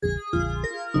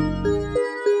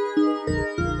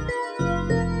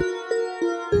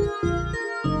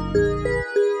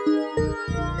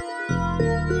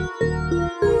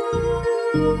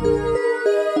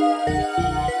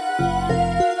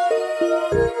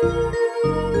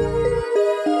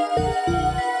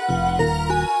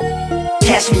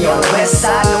Catch me on the west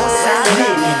side, north side,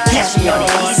 living. Catch me on the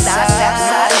east side, south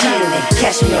side, chilling.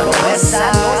 Catch me on the west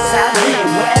side, north side,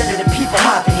 living. Wherever the people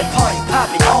hopping, the party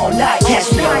popping all night.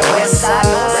 Catch me on the west side,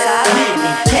 north side,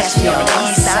 living. Catch me on the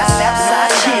east side, south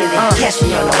side, chilling. Catch me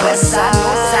on the west side,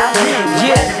 north side, living.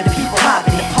 Wherever the people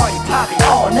hopping, the party popping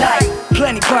all night.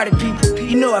 Plenty party people,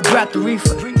 you know I brought the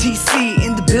reefer. TC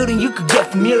in the building, you could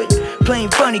get familiar. Playing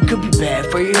funny could be bad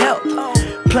for your health.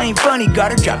 Playing funny,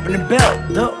 gotta drop in the belt.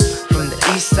 Though from the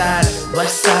east side,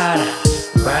 west side,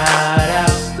 right out.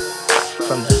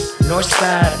 From the north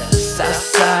side, south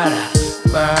side,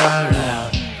 right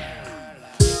out.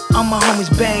 All my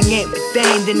homies bang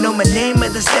everything, they know my name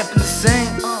as I step in the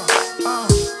same.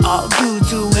 All dudes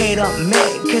who hate on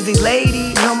me, cause these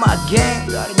ladies know my gang.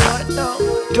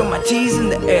 Throw my T's in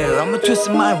the air, I'm a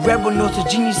twisted mind rebel, no to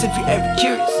genius if you're ever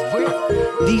curious.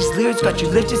 These lyrics got you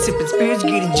lifted, sipping spirits,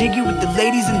 getting jiggy with the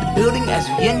ladies in the building as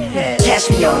we inhale. Catch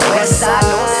me on the west side,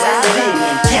 north side,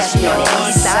 living. Catch me on the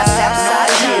east side, south side,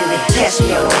 chilling. Catch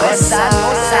me on the west side,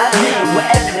 north side, living.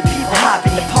 Wherever the people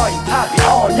hopping, the party popping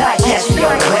all night. Catch me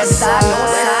on the west side,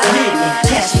 north side, living.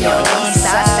 Catch me on the east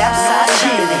side, south side,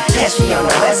 chilling. Catch me on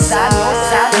the west side, north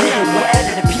side, living.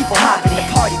 Wherever the people hopping, the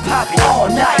party popping all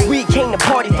night. We came to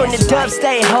party from the dub,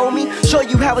 stay homie. Show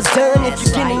you how it's done if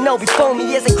you didn't know before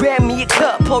me. As I grab me a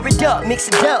cup, pour it up, mix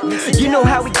it up. You know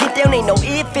how we get down, ain't no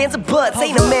ifs, ands, or buts.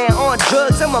 Ain't a man on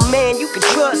drugs, I'm a man you can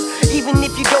trust. Even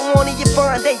if you don't want it, you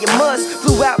find that you must.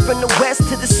 Flew out from the west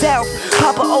to the south.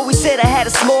 Papa always said I had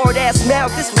a smart ass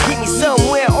mouth. This would get me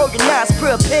somewhere organized,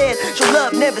 prepared. Show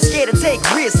love, never scared to take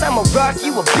risks. I'm a rock,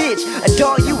 you a bitch, a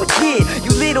dog, you a kid.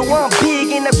 You little, I'm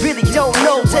big, and I really don't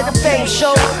know. To the fame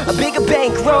show, a bigger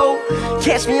bankroll.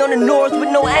 Catch me on the north with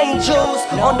no angels.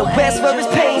 On the west where it's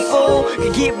painful.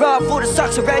 Could get robbed for the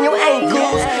socks around your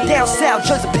ankles. Down south,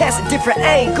 drugs are passing different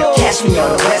angles. Catch me on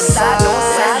the west side, north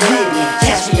side, living.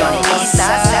 Catch me on the east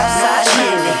side, south side,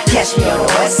 chilling. Catch me on the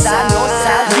west side, north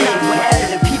side, living. Wherever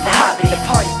the people hopping, the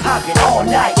party popping all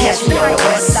night. Catch me on the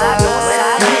west side, north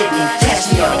side, living.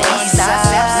 Catch me on the east side,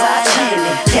 south side,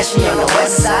 chilling. Catch me on the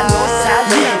west side, north side,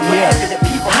 living. Wherever the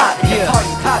people hopping, the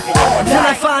party popping all night. When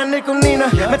I find Nickel Nina,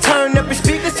 I turn up your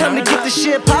speakers, time to get the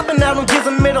shit poppin'. I don't give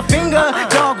a middle finger.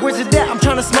 Dog, where's it at? I'm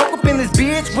tryna smoke up in this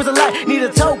bitch. Where's the light? Need a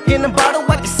toke in a bottle,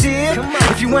 I can sip.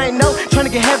 If you ain't know,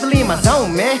 tryna get heavily in my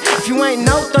zone, man. If you ain't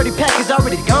know, 30 pack is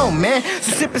already gone, man.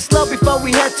 So sip it slow before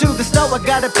we head to the store. I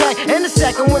got a pack and a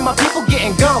second when my people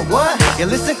getting gone. What? Yeah,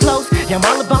 listen close. Yeah, I'm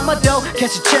all about my dough.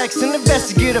 Catch your checks and invest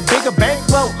to get a bigger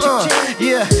bankroll.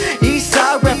 Yeah, east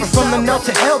side rapper from the north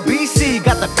to LBC.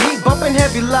 Got the beat bumping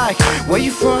heavy like, where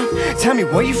you from? Tell me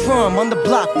where you from. On the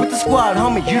block with the squad,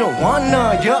 homie, you don't want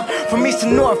none, yup. From east to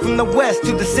north, from the west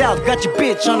to the south. Got your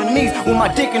bitch on her knees with my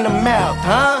dick in the mouth,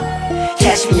 huh?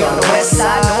 Catch me on the west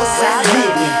side, north side,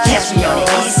 living. Catch me on the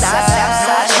east side, south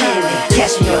side, chilling.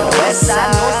 Catch me on the west side,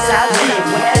 north side, living.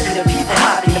 Wherever the people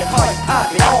hopping, the party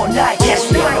popping all night.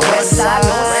 Catch me on the west side,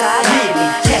 north side, living.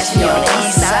 Catch me on the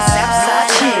east side, south side,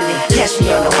 chilling. Catch me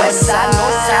on the west side,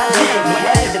 north side, living.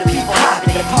 Wherever the people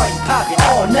hopping, the party popping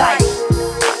all night.